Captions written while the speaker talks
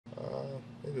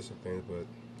There's just some things, but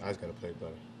I just gotta play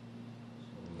better.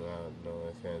 No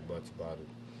ifs, ands, buts about it.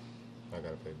 I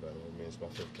gotta play better. I mean, it's my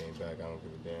fifth game back. I don't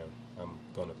give a damn. I'm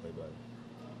gonna play better.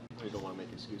 You don't want to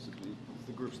make excuses. But is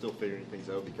the group still figuring things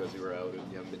out because you were out and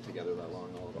you haven't been together that long?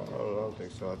 All of I don't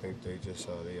think so. I think they just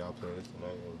they outplayed us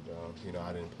tonight, and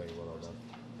I didn't play well enough.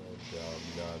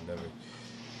 And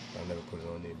I never put it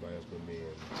on anybody else but me.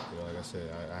 And like I said,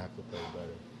 I have to play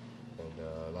better. And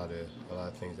a lot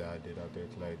of things that I did out there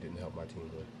tonight didn't help my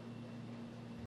team win.